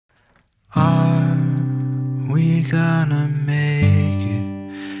Are we gonna make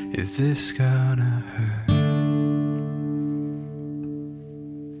it? Is this gonna hurt?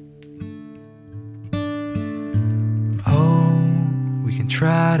 Oh, we can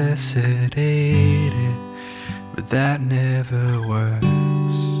try to sedate it, but that never works.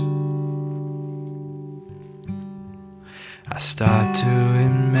 I start to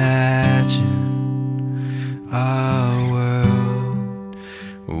imagine a world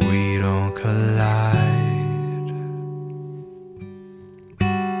where we don't collide.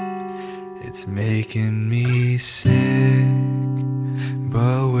 It's making me sick,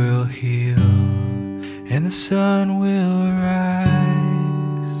 but we'll heal and the sun will rise.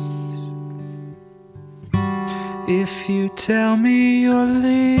 If you tell me you're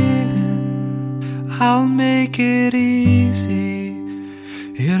leaving, I'll make it easy,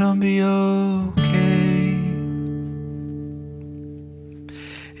 it'll be okay.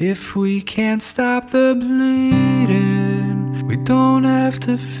 If we can't stop the bleeding, we don't have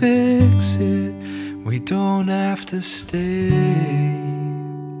to fix it, we don't have to stay.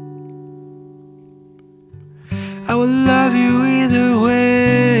 I will love you either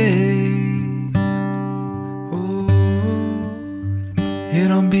way. Oh,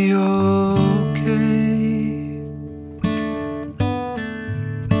 it'll be okay.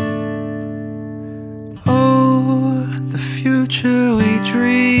 Oh, the future we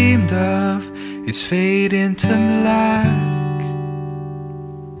dreamed of is fading to black.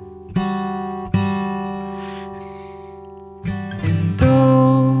 And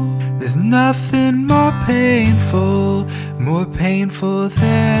oh, there's nothing more painful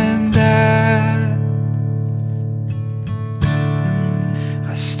than that.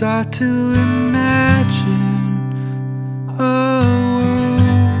 I start to imagine a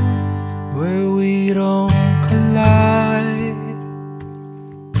world where we don't collide,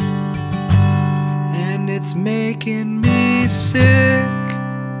 and it's making me sick,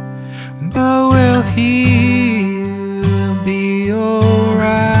 but we'll heal and be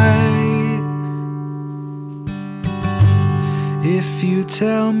alright. If you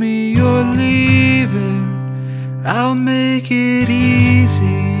tell me you're leaving, I'll make it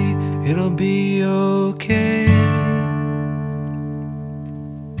easy, it'll be okay.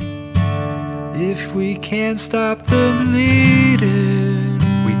 If we can't stop the bleeding,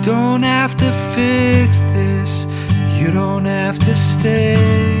 we don't have to fix this, you don't have to stay.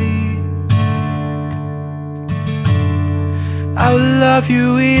 I will love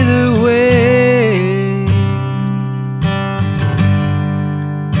you either way.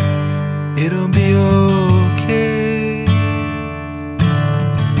 It'll be okay.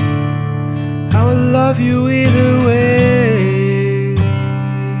 I will love you either way.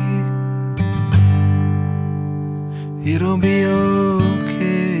 It'll be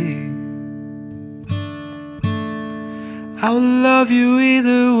okay. I will love you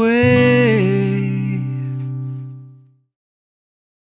either way.